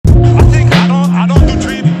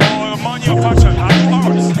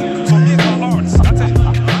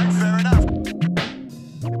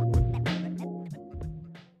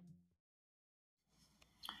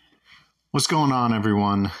What's going on,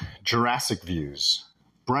 everyone? Jurassic Views,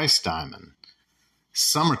 Bryce Diamond,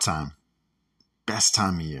 summertime, best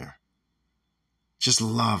time of year. Just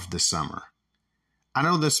love the summer. I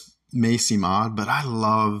know this may seem odd, but I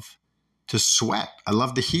love to sweat. I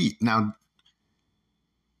love the heat. Now,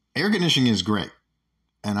 air conditioning is great,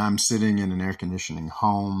 and I'm sitting in an air conditioning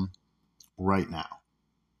home right now.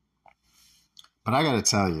 But I got to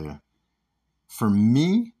tell you, for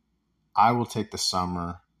me, I will take the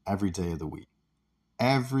summer every day of the week.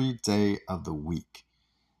 Every day of the week.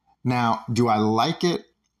 Now, do I like it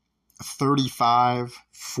 35,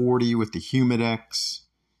 40 with the Humidex?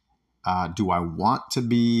 Do I want to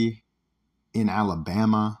be in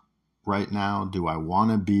Alabama right now? Do I want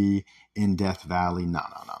to be in Death Valley? No.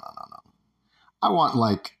 I want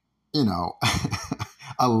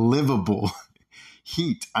a livable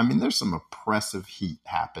heat. I mean, there's some oppressive heat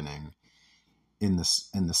happening in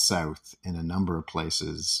the South in a number of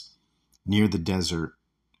places near the desert,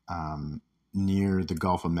 near the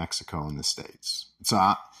Gulf of Mexico in the States. So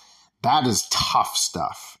that is tough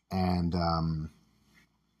stuff. And,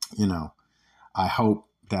 I hope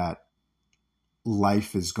that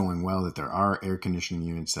life is going well, that there are air conditioning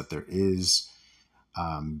units, that there is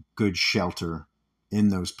good shelter in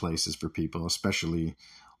those places for people, especially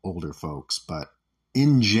older folks. But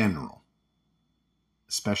in general,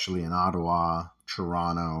 especially in Ottawa,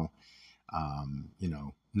 Toronto,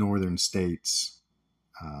 northern states,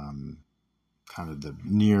 kind of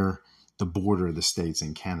near the border of the States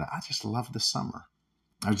in Canada. I just love the summer.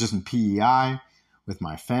 I was just in PEI with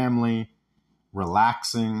my family,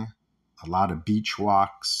 relaxing, a lot of beach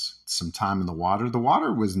walks, some time in the water. The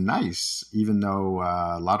water was nice, even though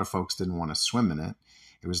a lot of folks didn't want to swim in it.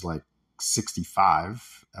 It was like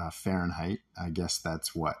 65 Fahrenheit. I guess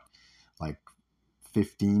that's like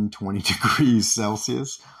 15, 20 degrees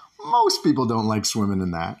Celsius. Most people don't like swimming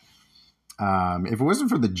in that. If it wasn't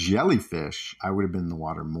for the jellyfish, I would have been in the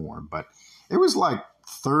water more. But it was like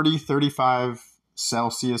 30, 35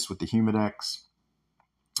 Celsius with the Humidex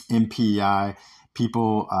in PEI.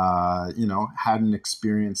 People, hadn't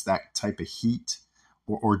experienced that type of heat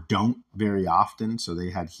or don't very often. So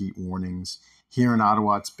they had heat warnings. Here in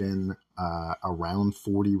Ottawa, it's been around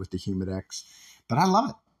 40 with the Humidex. But I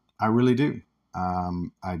love it. I really do.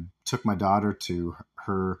 I took my daughter to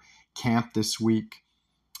her camp this week,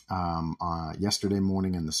 yesterday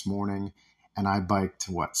morning and this morning, and I biked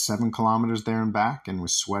 7 kilometers there and back and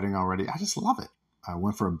was sweating already. I just love it. I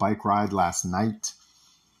went for a bike ride last night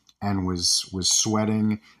and was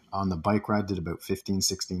sweating on the bike ride, did about 15,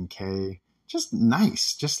 16K. Just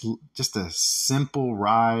nice. Just a simple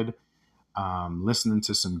ride, listening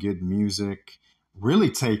to some good music, really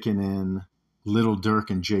taking in Little Durk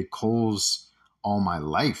and J. Cole's All My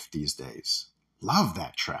Life these days. Love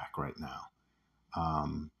that track right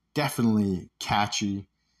now. Definitely catchy.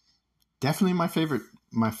 Definitely my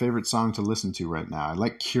favorite song to listen to right now. I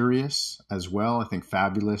like Curious as well. I think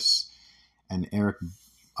Fabulous and Eric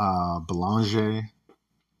Belanger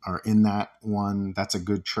are in that one. That's a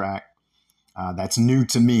good track. That's new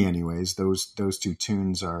to me anyways. Those two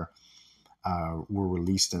tunes were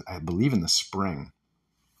released I believe in the spring.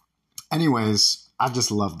 Anyways, I just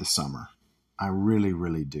love the summer. I really,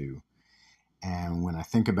 really do. And when I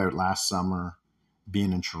think about last summer,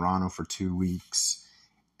 being in Toronto for 2 weeks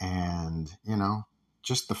and,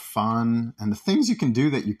 just the fun and the things you can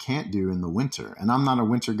do that you can't do in the winter. And I'm not a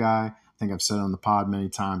winter guy. I think I've said on the pod many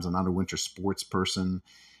times, I'm not a winter sports person.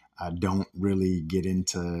 I don't really get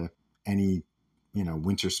into any,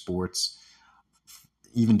 winter sports,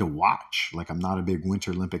 even to watch. Like, I'm not a big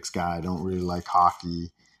Winter Olympics guy. I don't really like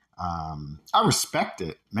hockey. I respect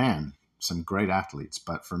it, man. Some great athletes.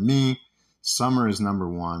 But for me, summer is number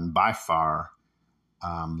one by far.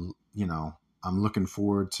 I'm looking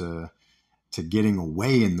forward to getting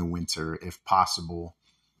away in the winter if possible.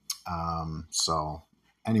 So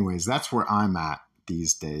anyways, that's where I'm at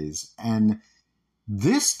these days. And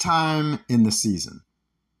this time in the season,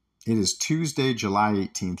 it is Tuesday, July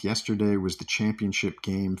 18th. Yesterday was the championship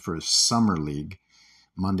game for Summer League.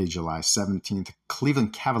 Monday, July 17th.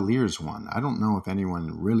 Cleveland Cavaliers won. I don't know if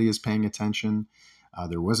anyone really is paying attention.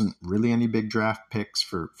 There wasn't really any big draft picks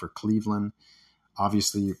for Cleveland.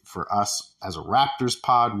 Obviously, for us as a Raptors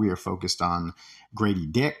pod, we are focused on Grady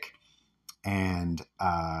Dick and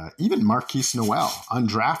even Marquise Noel,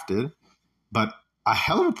 undrafted, but a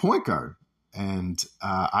hell of a point guard. And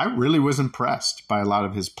I really was impressed by a lot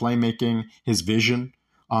of his playmaking, his vision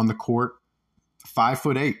on the court.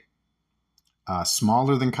 5'8",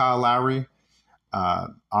 smaller than Kyle Lowry,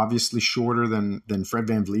 obviously shorter than Fred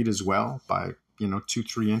VanVleet as well by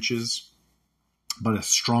 2-3 inches, but a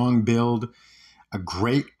strong build, a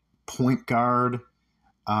great point guard.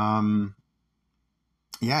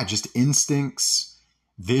 Just instincts,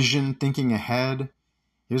 vision, thinking ahead.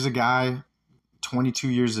 Here's a guy, 22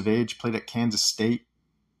 years of age, played at Kansas State,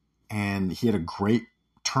 and he had a great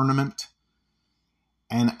tournament.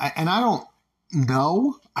 And I don't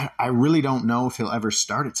know. I really don't know if he'll ever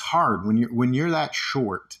start. It's hard when you're that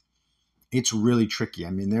short. It's really tricky. I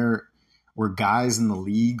mean, there were guys in the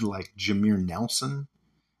league like Jameer Nelson,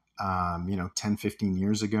 10, 15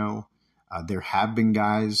 years ago. There have been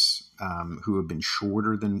guys who have been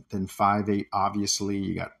shorter than 5'8". Obviously,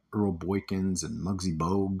 you got Earl Boykins and Muggsy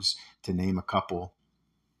Bogues, to name a couple.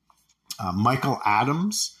 Michael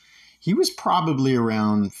Adams, he was probably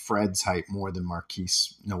around Fred's height more than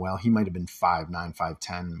Markquis Nowell. He might have been 5'9",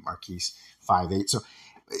 5'10", Markquis 5'8". So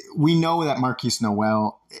we know that Markquis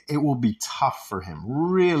Nowell, it will be tough for him,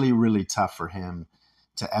 really, really tough for him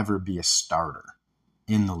to ever be a starter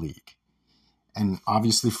in the league. And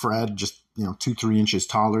obviously Fred, just 2-3 inches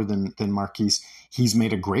taller than Markquis, he's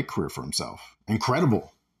made a great career for himself.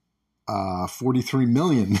 Incredible. $43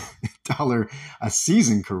 million a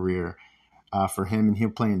season career for him, and he'll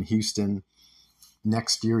play in Houston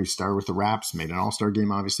next year. He started with the Raps, made an all-star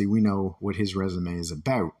game. Obviously, we know what his resume is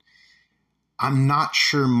about. I'm not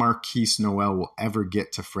sure Markquis Nowell will ever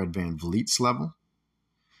get to Fred VanVleet's level,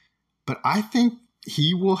 but I think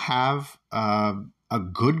he will have a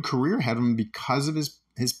good career ahead of him because of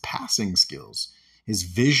his passing skills, his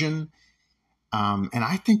vision, and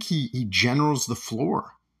I think he generals the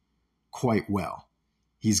floor quite well.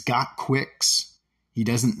 He's got quicks. He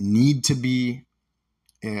doesn't need to be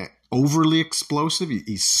overly explosive.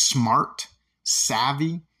 He's smart,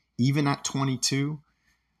 savvy, even at 22.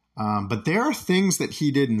 But there are things that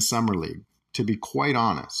he did in Summer League, to be quite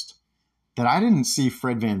honest, that I didn't see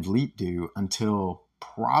Fred VanVleet do until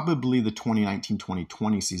probably the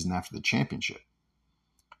 2019-2020 season after the championship.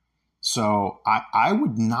 So I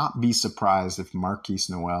would not be surprised if Markquis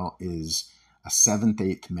Nowell is a 7th,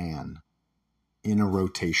 8th man in a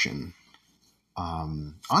rotation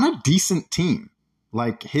on a decent team.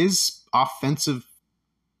 Like, his offensive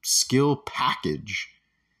skill package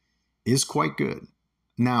is quite good.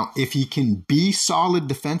 Now, if he can be solid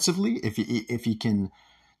defensively, if he can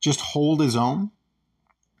just hold his own,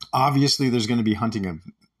 obviously there's going to be hunting of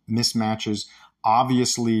mismatches.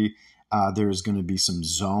 Obviously, there's going to be some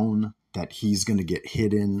zone that he's going to get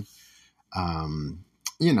hit in, and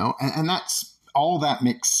that's all that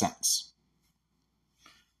makes sense.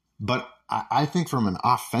 But I think from an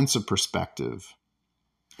offensive perspective,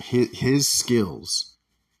 his skills,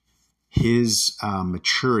 his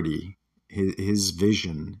maturity, his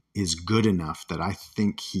vision is good enough that I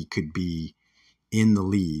think he could be in the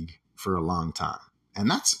league for a long time. And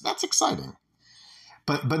that's exciting.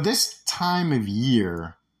 But this time of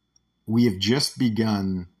year, we have just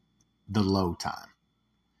begun the low time.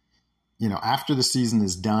 After the season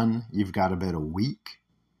is done, you've got about a week.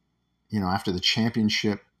 After the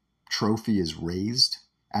championship trophy is raised,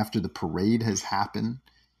 after the parade has happened,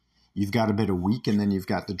 you've got about a week, and then you've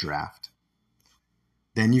got the draft.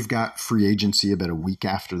 Then you've got free agency about a week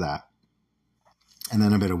after that. And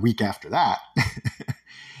then about a week after that,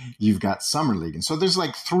 you've got Summer League. And so there's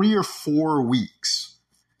like 3 or 4 weeks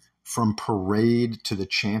from parade to the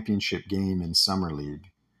championship game in Summer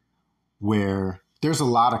League where there's a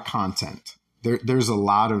lot of content. There's a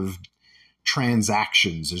lot of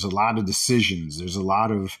transactions. There's a lot of decisions. There's a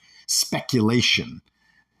lot of speculation,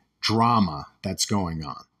 drama that's going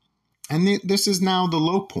on. And this is now the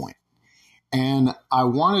low point. And I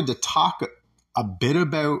wanted to talk a bit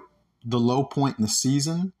about the low point in the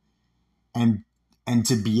season and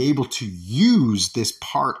to be able to use this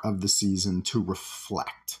part of the season to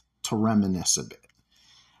reflect, to reminisce a bit.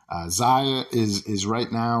 Zaya is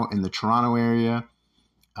right now in the Toronto area.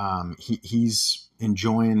 He's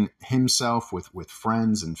enjoying himself with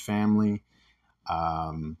friends and family.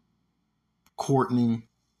 Courtney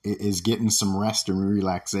is getting some rest and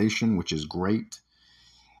relaxation, which is great.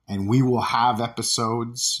 And we will have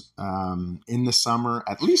episodes in the summer,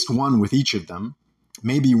 at least one with each of them,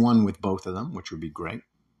 maybe one with both of them, which would be great.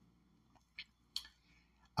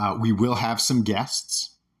 We will have some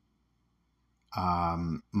guests.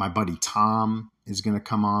 My buddy Tom is going to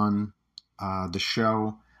come on the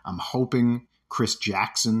show. I'm hoping Chris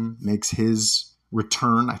Jackson makes his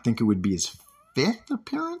return. I think it would be his 5th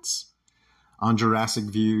appearance on Jurassic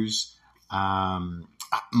Views. My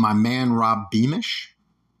man Rob Beamish,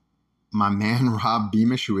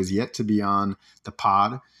 who is yet to be on the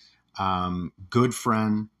pod. Good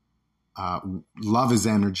friend. Love his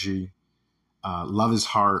energy. Love his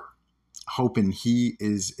heart. Hoping he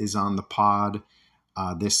is on the pod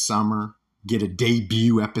this summer. get a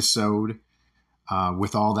debut episode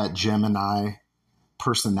with all that Gemini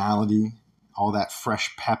personality, all that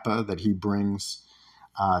fresh pepper that he brings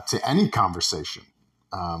to any conversation.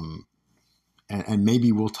 And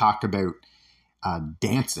maybe we'll talk about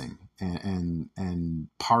dancing and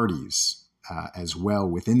parties as well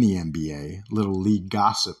within the NBA. Little league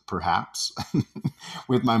gossip, perhaps,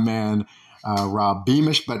 with my man Rob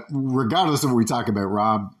Beamish. But regardless of what we talk about,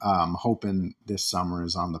 Rob, hoping this summer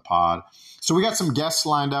is on the pod. So we got some guests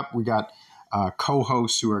lined up. We got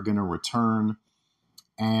co-hosts who are going to return.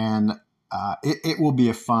 And it will be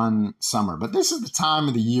a fun summer. But this is the time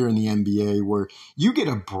of the year in the NBA where you get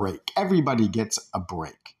a break. Everybody gets a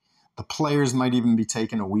break. The players might even be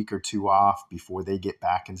taking a week or two off before they get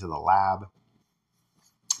back into the lab,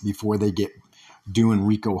 before they get doing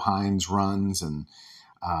Rico Hines runs and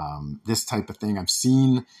this type of thing. I've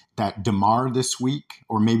seen that DeMar this week,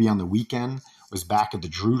 or maybe on the weekend, was back at the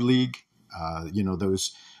Drew League.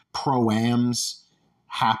 Those pro-ams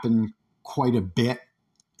happen quite a bit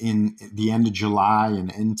in the end of July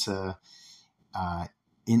and into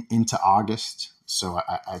August. So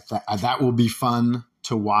that will be fun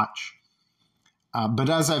to watch. But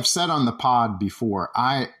as I've said on the pod before,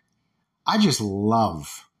 I just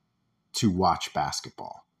love to watch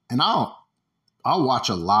basketball, and I'll watch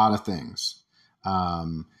a lot of things.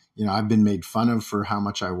 I've been made fun of for how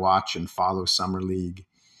much I watch and follow Summer League.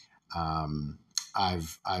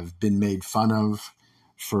 I've been made fun of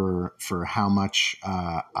for how much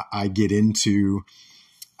I get into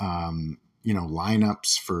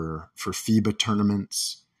lineups for FIBA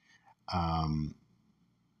tournaments.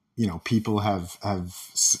 People have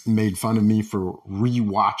made fun of me for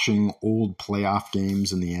rewatching old playoff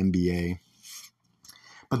games in the NBA.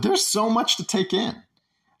 But there's so much to take in.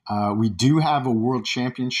 We do have a world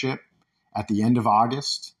championship at the end of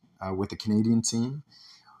August with the Canadian team.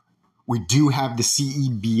 We do have the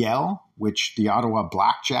CEBL, which the Ottawa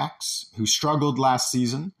Blackjacks, who struggled last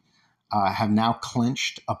season, have now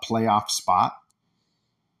clinched a playoff spot,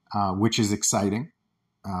 which is exciting.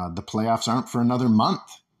 The playoffs aren't for another month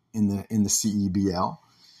in the CEBL.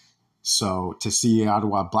 So to see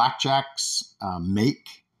Ottawa Blackjacks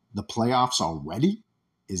make the playoffs already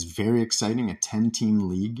is very exciting, a 10-team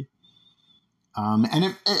league. And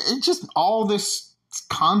it just, all this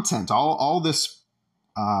content, all this,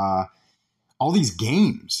 all these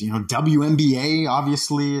games, WNBA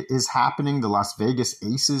obviously is happening. The Las Vegas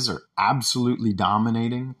Aces are absolutely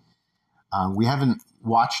dominating. We haven't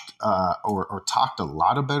watched or talked a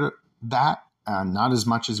lot about that, not as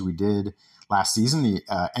much as we did last season. The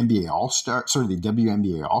NBA All-Star, the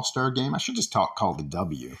WNBA All-Star game. I should just call it the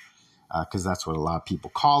W, because that's what a lot of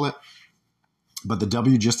people call it. But the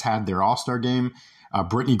W just had their All-Star game.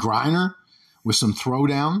 Brittany Griner with some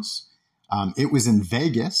throwdowns. It was in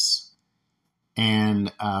Vegas.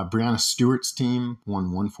 And Breanna Stewart's team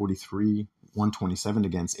won 143-127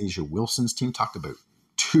 against Asia Wilson's team. Talked about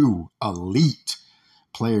two elite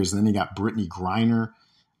players. And then you got Brittany Griner,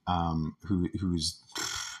 who's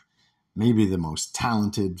maybe the most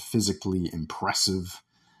talented, physically impressive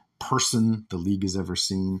person the league has ever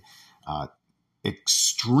seen.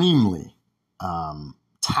 Extremely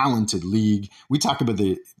talented league. We talk about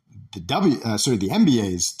the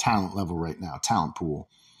NBA's talent level right now, talent pool.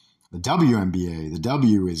 The WNBA, the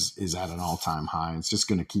W is at an all-time high. It's just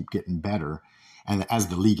going to keep getting better. And as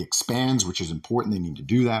the league expands, which is important, they need to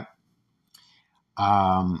do that.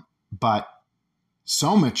 But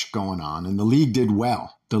so much going on, and the league did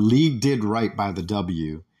well. The league did right by the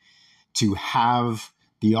W to have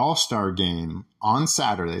the All-Star game on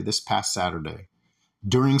Saturday, this past Saturday,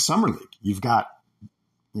 during Summer League. You've got,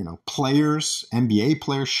 players, NBA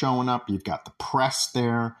players showing up. You've got the press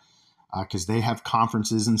there, because they have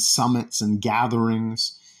conferences and summits and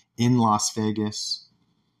gatherings in Las Vegas,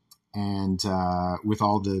 and with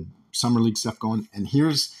all the Summer League stuff going. And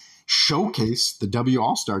here's showcase the W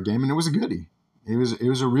All-Star game, and it was a goodie. It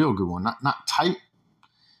was a real good one, not tight,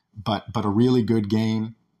 but a really good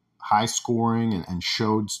game, high scoring, and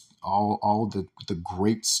showed all the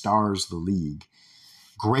great stars of the league.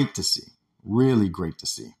 Great to see, really great to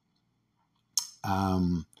see.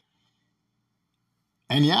 And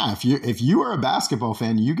yeah, if you are a basketball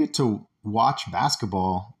fan, you get to watch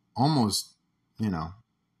basketball almost,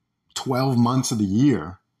 12 months of the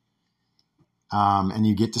year. And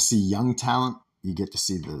you get to see young talent. You get to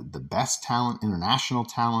see the best talent, international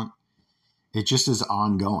talent. It just is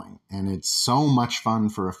ongoing. And it's so much fun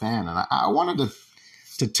for a fan. And I wanted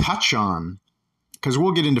to touch on, because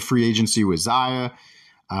we'll get into free agency with Zaya.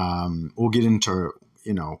 We'll get into,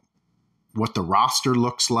 what the roster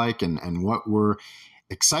looks like and what we're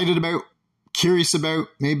excited about. curious about,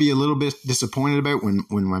 maybe a little bit disappointed about. When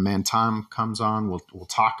my man Tom comes on, we'll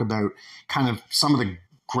talk about kind of some of the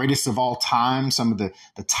greatest of all time, some of the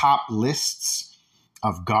top lists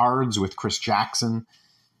of guards with Chris Jackson.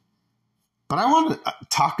 But I want to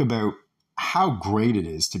talk about how great it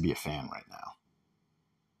is to be a fan right now.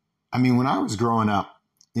 I mean, when I was growing up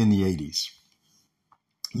in the 80s,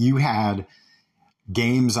 you had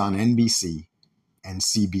games on NBC and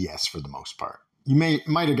CBS for the most part. You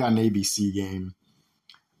might have got an ABC game,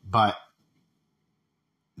 but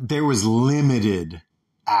there was limited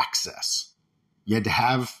access. You had to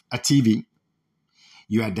have a TV.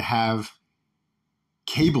 You had to have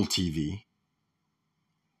cable TV.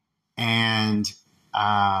 And,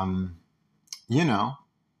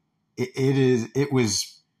 it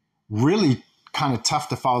was really kind of tough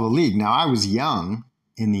to follow the league. Now, I was young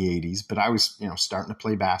in the 80s, but I was, starting to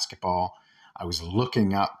play basketball. I was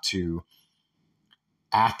looking up to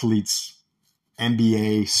athletes,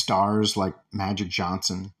 NBA stars like Magic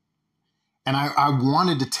Johnson. And I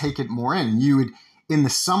wanted to take it more in. In the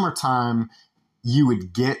summertime, you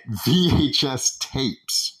would get VHS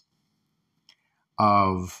tapes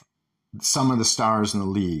of some of the stars in the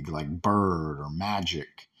league, like Bird or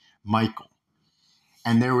Magic, Michael.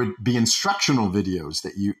 And there would be instructional videos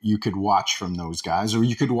that you could watch from those guys, or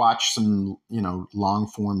you could watch some, long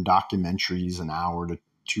form documentaries, an hour to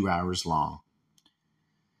 2 hours long.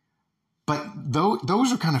 But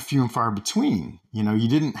those are kind of few and far between. You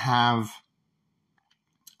didn't have,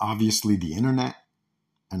 obviously, the internet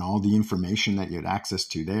and all the information that you had access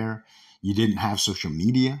to there. You didn't have social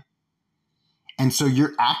media. And so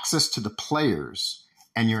your access to the players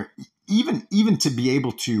and your even to be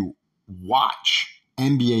able to watch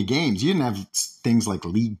NBA games, you didn't have things like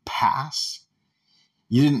League Pass.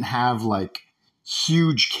 You didn't have like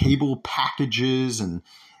huge cable packages and,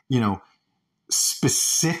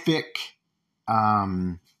 specific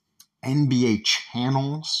NBA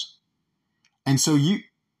channels. And so you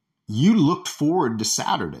looked forward to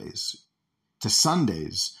Saturdays, to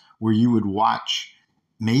Sundays, where you would watch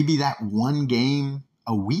maybe that one game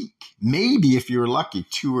a week, maybe if you were lucky,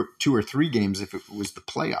 two or three games if it was the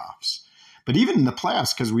playoffs. But even in the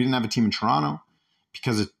playoffs, because we didn't have a team in Toronto,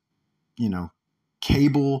 because of,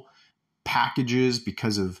 cable packages,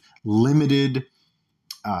 because of limited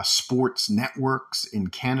sports networks in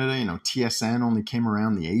Canada, TSN only came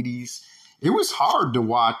around the 80s. It was hard to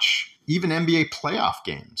watch even NBA playoff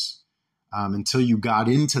games until you got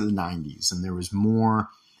into the 90s and there was more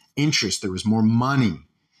interest, there was more money.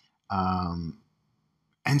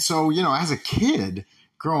 And so, as a kid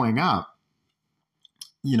growing up,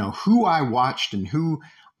 who I watched and who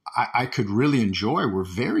I could really enjoy were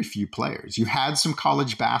very few players. You had some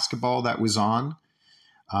college basketball that was on,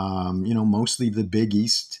 mostly the Big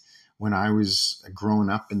East when I was growing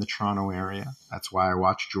up in the Toronto area. That's why I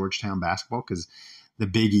watched Georgetown basketball, because the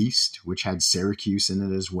Big East, which had Syracuse in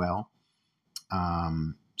it as well,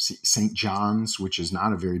 St. John's, which is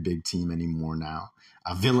not a very big team anymore now.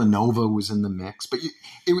 Villanova was in the mix, but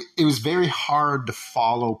it was very hard to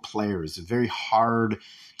follow players, very hard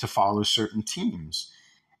to follow certain teams.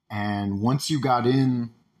 And once you got in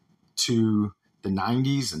to the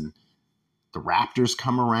 90s and the Raptors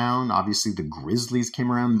come around, obviously the Grizzlies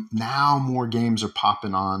came around, now more games are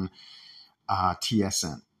popping on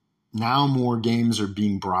TSN. Now more games are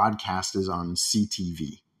being broadcasted on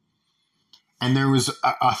CTV. And there was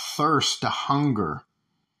a thirst, a hunger.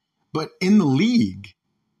 But in the league,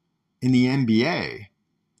 in the NBA,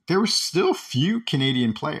 there were still few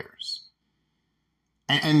Canadian players.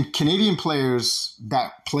 And Canadian players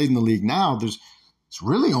that played in the league now, there's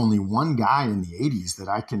really only one guy in the 80s that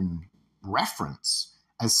I can reference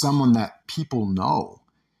as someone that people know,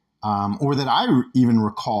 or that I even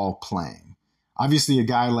recall playing. Obviously, a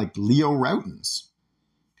guy like Leo Rautins,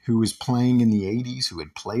 who was playing in the 80s, who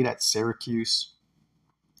had played at Syracuse.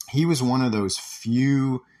 He was one of those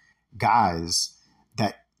few guys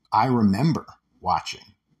that I remember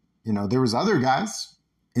watching. There was other guys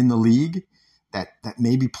in the league that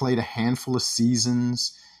maybe played a handful of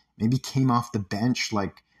seasons, maybe came off the bench,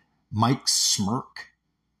 like Mike Smrek,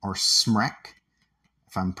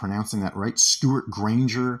 if I'm pronouncing that right, Stuart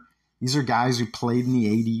Granger. These are guys who played in the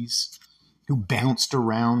 80s, who bounced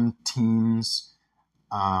around teams,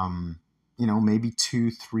 maybe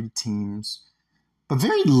 2-3 teams, but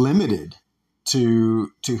very limited to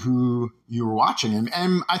who you were watching.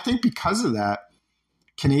 And I think because of that,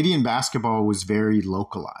 Canadian basketball was very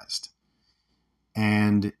localized.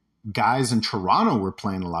 And guys in Toronto were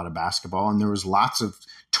playing a lot of basketball, and there was lots of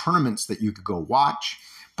tournaments that you could go watch.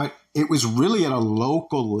 But it was really at a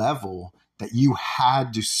local level that you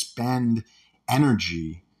had to spend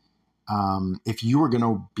energy if you were going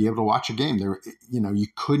to be able to watch a game, there, you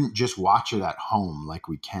couldn't just watch it at home like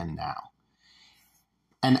we can now.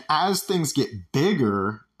 And as things get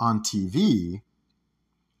bigger on TV,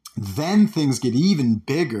 then things get even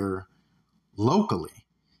bigger locally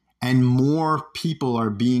and more people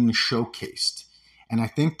are being showcased. And I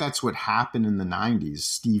think that's what happened in the 90s.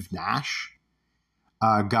 Steve Nash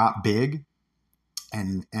got big,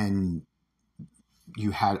 and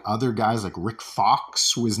you had other guys like Rick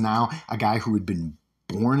Fox was now a guy who had been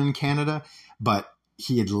born in Canada, but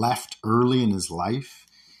he had left early in his life.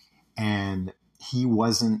 And he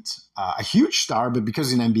wasn't a huge star, but because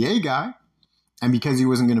he's an NBA guy and because he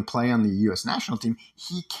wasn't going to play on the U.S. national team,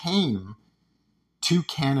 he came to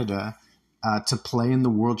Canada to play in the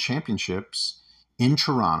World Championships in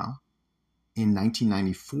Toronto in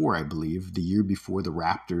 1994, I believe, the year before the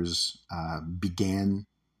Raptors began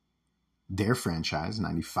their franchise,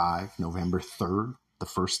 95, November 3rd, the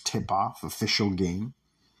first tip-off official game.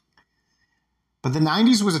 But the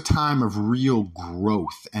 90s was a time of real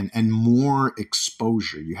growth and more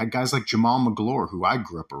exposure. You had guys like Jamal Magloire, who I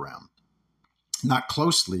grew up around. Not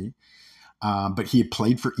closely, but he had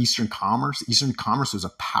played for Eastern Commerce. Eastern Commerce was a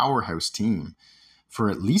powerhouse team for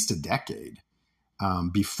at least a decade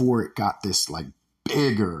before it got this like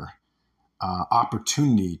bigger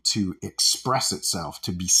opportunity to express itself,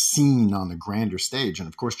 to be seen on the grander stage. And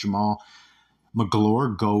of course, Jamal Magloire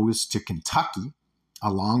goes to Kentucky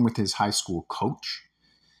along with his high school coach.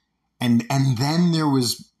 And then there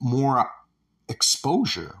was more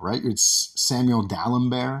exposure, right? It's Samuel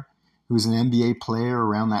D'Alembert, who was an NBA player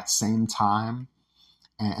around that same time.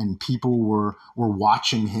 And people were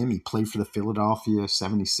watching him. He played for the Philadelphia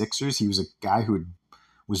 76ers. He was a guy who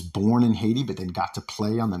was born in Haiti, but then got to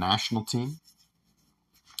play on the national team.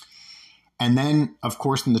 And then, of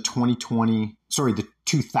course, in the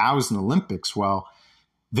 2000 Olympics, well,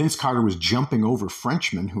 Vince Carter was jumping over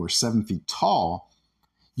Frenchmen who were 7 feet tall.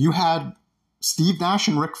 You had Steve Nash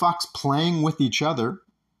and Rick Fox playing with each other,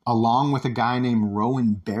 along with a guy named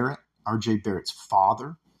Rowan Barrett, R.J. Barrett's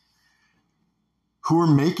father, who were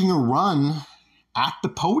making a run at the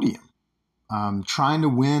podium, trying to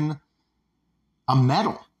win a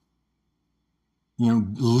medal,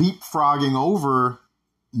 leapfrogging over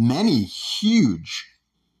many huge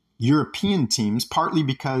European teams, partly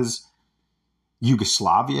because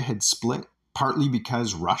Yugoslavia had split, partly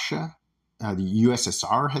because Russia, the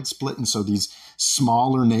USSR had split. And so these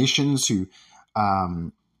smaller nations who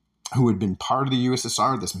had been part of the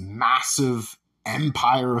USSR, this massive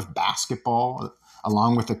empire of basketball,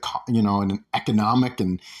 along with an economic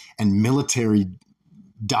and military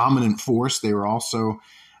dominant force, they were also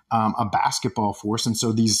a basketball force. And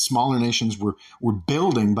so these smaller nations were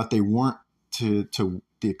building, but they weren't to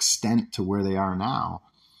the extent to where they are now.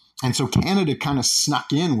 And so Canada kind of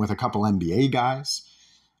snuck in with a couple NBA guys.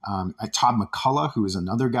 Todd McCullough, who is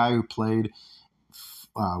another guy who played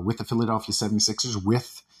with the Philadelphia 76ers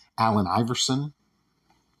with Allen Iverson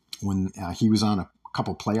when he was on a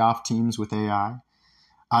couple playoff teams with AI.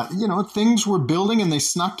 Things were building and they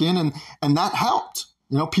snuck in and that helped.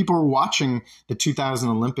 People were watching the 2000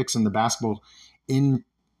 Olympics and the basketball in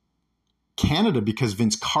Canada because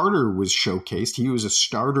Vince Carter was showcased. He was a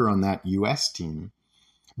starter on that U.S. team.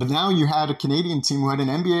 But now you had a Canadian team who had an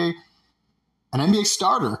NBA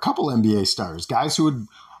starter, a couple NBA stars, guys who had,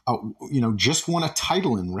 just won a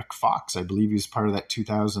title in Rick Fox. I believe he was part of that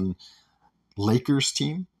 2000 Lakers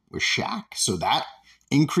team with Shaq. So that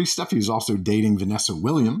increased stuff. He was also dating Vanessa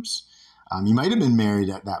Williams. He might have been married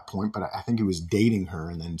at that point, but I think he was dating her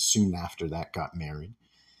and then soon after that got married.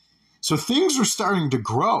 So things were starting to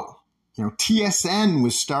grow. TSN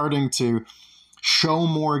was starting to show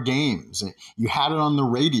more games. You had it on the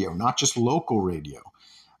radio, not just local radio.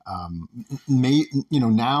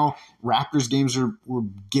 Now Raptors games were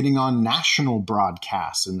getting on national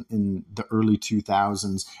broadcasts in the early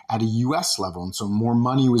 2000s at a U.S. level. And so more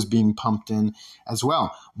money was being pumped in as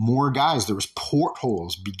well. More guys, there was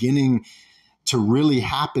portholes beginning to really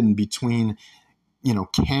happen between,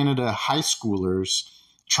 Canada high schoolers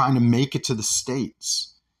trying to make it to the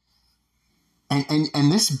States.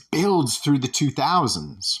 And this builds through the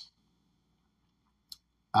 2000s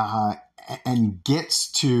and gets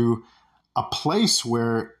to a place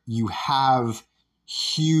where you have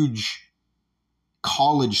huge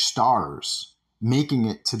college stars making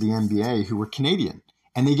it to the NBA who were Canadian.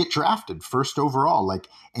 And they get drafted first overall, like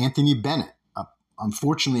Anthony Bennett.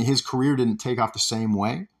 Unfortunately, his career didn't take off the same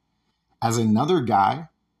way as another guy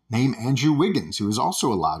named Andrew Wiggins, who was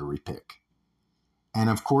also a lottery pick. And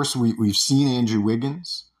of course, we've seen Andrew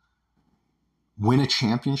Wiggins win a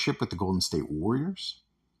championship with the Golden State Warriors.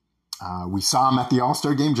 We saw him at the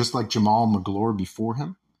All-Star game, just like Jamal Magloire before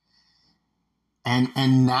him.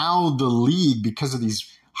 And now the league, because of these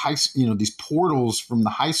these portals from the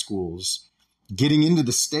high schools getting into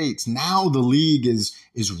the States, now the league is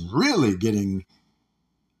really getting,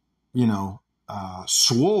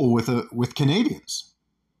 swole with Canadians.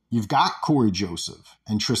 You've got Corey Joseph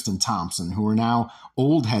and Tristan Thompson, who are now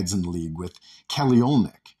old heads in the league with Kelly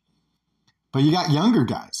Olynyk. But you got younger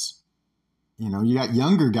guys. You got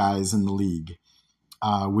younger guys in the league,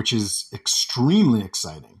 which is extremely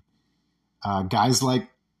exciting. Guys like,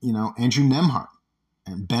 Andrew Nembhard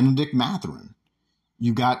and Benedict Mathurin.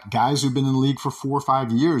 You got guys who've been in the league for 4 or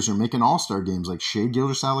 5 years or making all-star games like Shai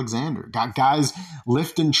Gilgeous-Alexander. Got guys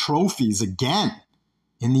lifting trophies again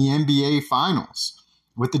in the NBA Finals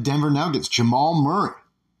with the Denver Nuggets, Jamal Murray.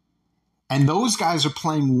 And those guys are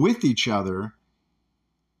playing with each other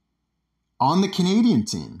on the Canadian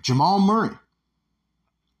team. Jamal Murray,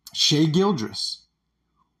 Shai Gilgeous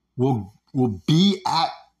will be at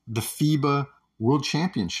the FIBA World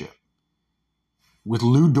Championship with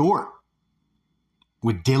Lou Dort,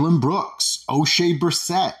 with Dylan Brooks, O'Shea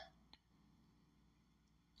Brissett,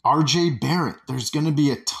 RJ Barrett. There's going to be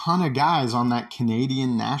a ton of guys on that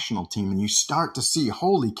Canadian national team, and you start to see,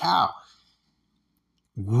 holy cow,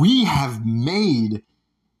 we have made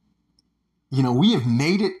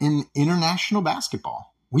it in international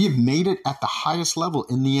basketball. We have made it at the highest level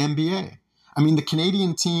in the NBA. I mean, the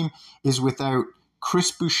Canadian team is without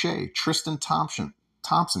Chris Boucher, Tristan Thompson,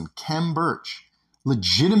 Khem Birch,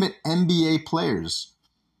 legitimate NBA players.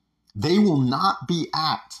 They will not be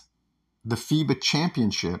at the FIBA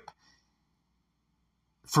championship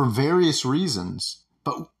for various reasons,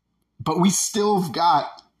 but we still have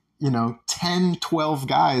got, 10, 12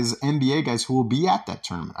 guys, NBA guys who will be at that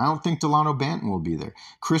tournament. I don't think Delano Banton will be there.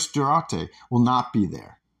 Chris Duarte will not be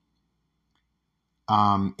there.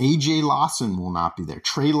 AJ Lawson will not be there.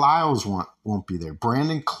 Trey Lyles won't be there.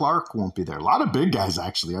 Brandon Clark won't be there. A lot of big guys,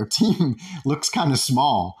 actually. Our team looks kind of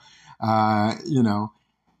small.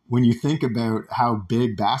 When you think about how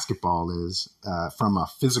big basketball is from a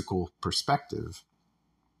physical perspective,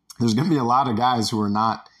 there's going to be a lot of guys who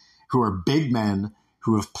are big men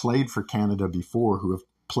who have played for Canada before, who have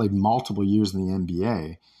played multiple years in the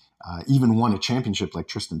NBA, even won a championship like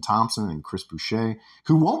Tristan Thompson and Chris Boucher,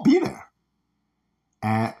 who won't be there.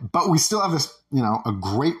 But we still have this, a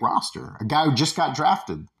great roster. A guy who just got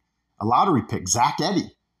drafted, a lottery pick, Zach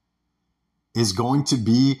Edey, is going to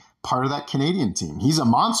be part of that Canadian team. He's a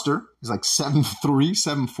monster. He's like 7'3",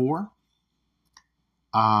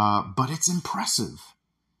 7'4". But it's impressive.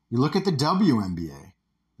 You look at the WNBA.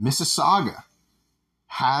 Mississauga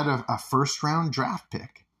had a first-round draft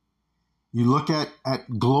pick. You look at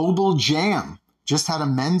Global Jam, just had a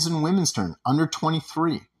men's and women's tournament, under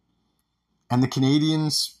 23. And the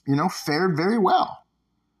Canadians, fared very well.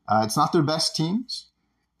 It's not their best teams,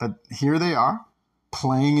 but here they are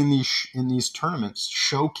playing in these tournaments,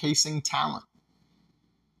 showcasing talent.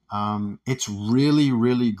 It's really,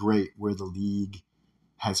 really great where the league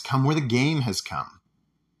has come, where the game has come.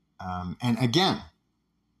 And again,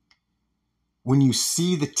 when you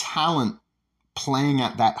see the talent playing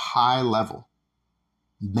at that high level,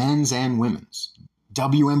 men's and women's,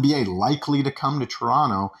 WNBA likely to come to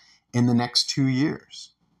Toronto in the next 2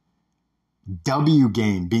 years. W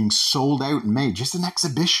Game being sold out in May, just an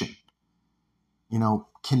exhibition.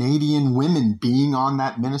 Canadian women being on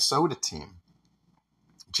that Minnesota team.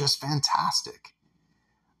 Just fantastic.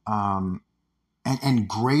 And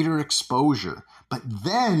greater exposure. But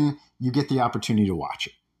then you get the opportunity to watch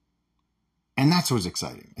it. And that's what's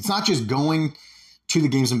exciting. It's not just going to the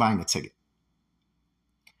games and buying a ticket,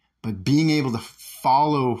 but being able to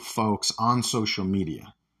follow folks on social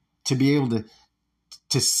media, to be able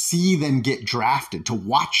to see them get drafted, to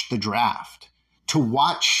watch the draft, to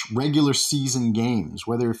watch regular season games,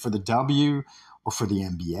 whether for the W or for the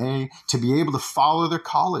NBA, to be able to follow their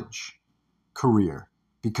college career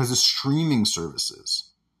because of streaming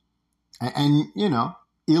services and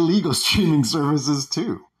illegal streaming services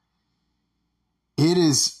too. It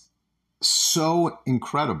is so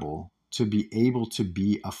incredible to be able to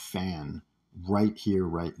be a fan right here,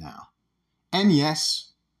 right now. And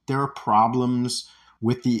yes, there are problems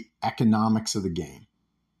with the economics of the game.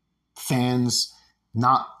 Fans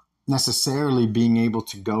not necessarily being able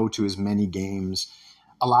to go to as many games.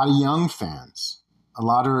 A lot of young fans, a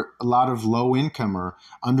lot of low income or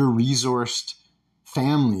under-resourced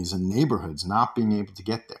families and neighborhoods not being able to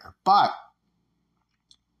get there. But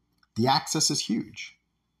the access is huge,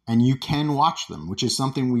 and you can watch them, which is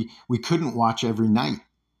something we couldn't watch every night,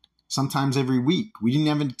 sometimes every week. We didn't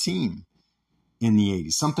have a team. in the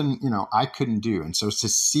 80s, something, I couldn't do. And so to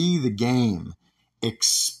see the game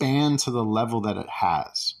expand to the level that it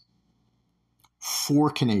has for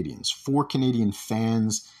Canadians, for Canadian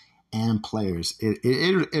fans and players,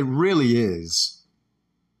 it really is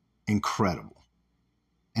incredible.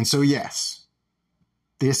 And so, yes,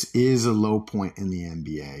 this is a low point in the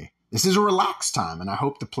NBA. This is a relaxed time, and I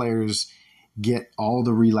hope the players get all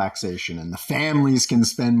the relaxation and the families can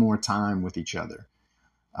spend more time with each other.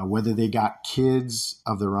 Whether they got kids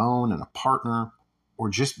of their own and a partner, or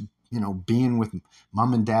just, being with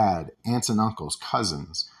mom and dad, aunts and uncles,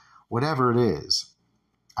 cousins, whatever it is,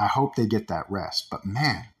 I hope they get that rest. But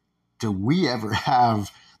man, do we ever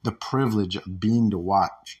have the privilege of being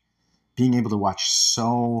able to watch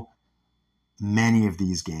so many of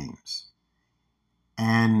these games.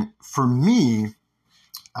 And for me,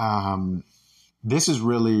 this is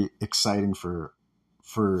really exciting to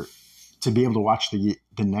be able to watch the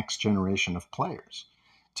next generation of players,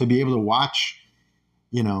 to be able to watch,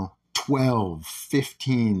 12,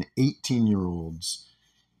 15, 18-year-olds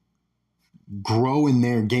grow in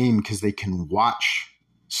their game because they can watch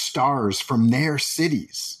stars from their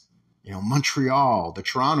cities, Montreal, the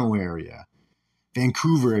Toronto area,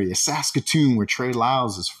 Vancouver area, Saskatoon, where Trey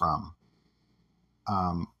Lyles is from,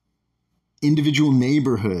 individual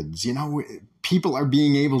neighborhoods. People are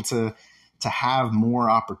being able to have more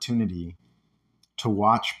opportunity to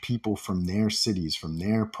watch people from their cities, from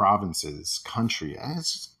their provinces, country. And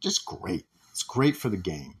it's just great. It's great for the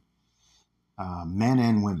game, men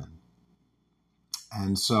and women.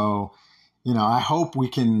 And so, I hope we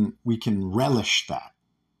can relish that.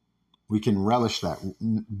 We can relish that.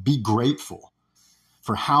 Be grateful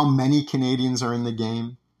for how many Canadians are in the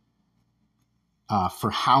game,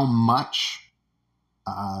 for how much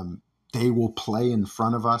they will play in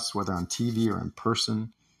front of us, whether on TV or in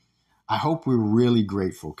person. I hope we're really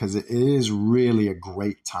grateful, because it is really a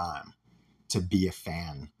great time to be a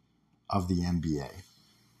fan of the NBA.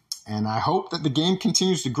 And I hope that the game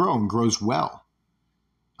continues to grow and grows well,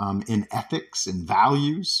 in ethics, in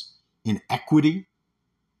values, in equity,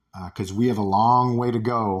 because we have a long way to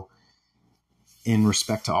go in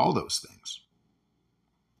respect to all those things.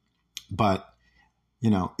 But,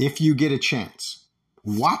 if you get a chance,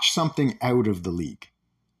 watch something out of the league.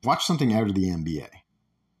 Watch something out of the NBA.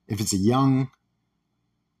 If it's a young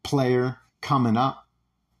player coming up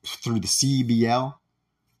through the CBL,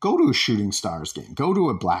 go to a Shooting Stars game. Go to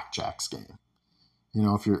a Blackjacks game.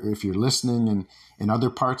 If you're listening in other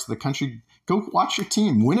parts of the country, go watch your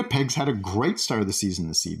team. Winnipeg's had a great start of the season in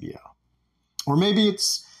the CBL. Or maybe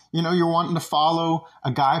it's, you're wanting to follow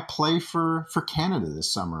a guy play for Canada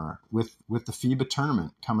this summer with the FIBA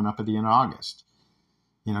tournament coming up at the end of August.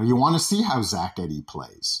 You want to see how Zach Edey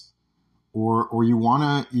plays. Or you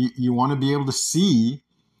want to be able to see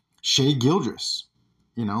Shai Gilgeous,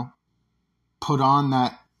 put on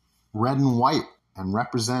that red and white and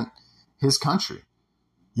represent his country.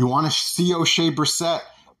 You want to see O'Shea Brissett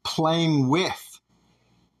playing with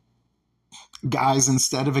guys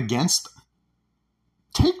instead of against them.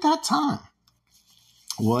 Take that time.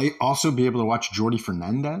 We'll also be able to watch Jordi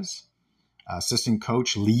Fernandez,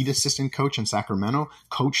 lead assistant coach in Sacramento,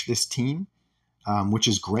 coach this team. Which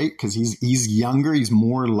is great, because he's younger. He's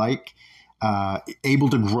more able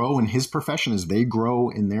to grow in his profession as they grow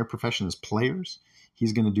in their profession as players.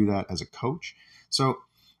 He's going to do that as a coach. So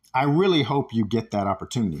I really hope you get that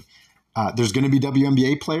opportunity. There's going to be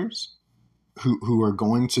WNBA players who are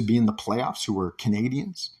going to be in the playoffs, who are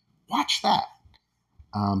Canadians. Watch that.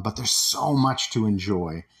 But there's so much to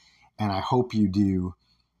enjoy, and I hope you do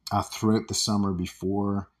throughout the summer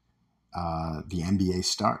before the NBA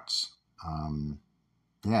starts.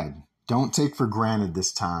 Don't take for granted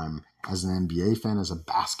this time as an NBA fan, as a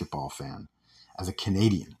basketball fan, as a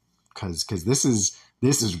Canadian, because this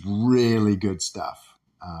is really good stuff.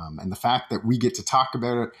 And the fact that we get to talk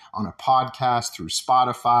about it on a podcast through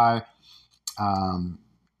Spotify,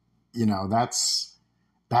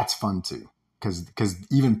 that's fun too. Because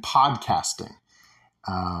even podcasting,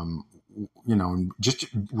 just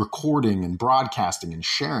recording and broadcasting and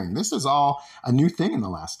sharing, this is all a new thing in the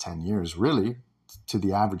last 10 years, really, to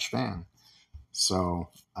the average fan. So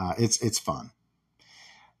it's fun.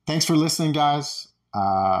 Thanks for listening, guys.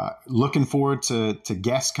 Looking forward to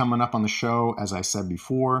guests coming up on the show. As I said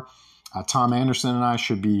before, Tom Anderson and I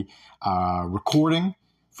should be recording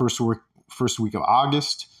first week of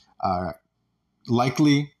August.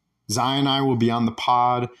 Likely, Zion and I will be on the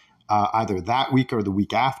pod either that week or the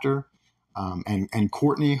week after. And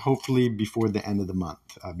Courtney, hopefully before the end of the month,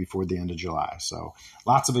 before the end of July. So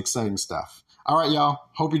lots of exciting stuff. All right, y'all.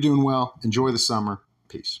 Hope you're doing well. Enjoy the summer.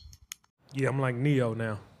 Peace. Yeah, I'm like Neo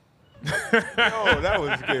now. Oh, that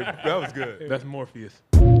was good. That was good. That's Morpheus.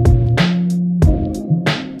 Look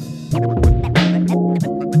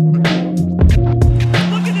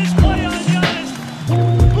at this play on Giannis.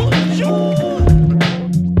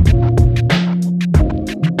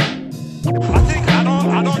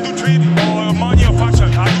 I don't do trade or money or fashion.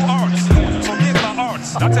 I do arts. For me, it's about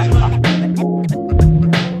arts. That's it.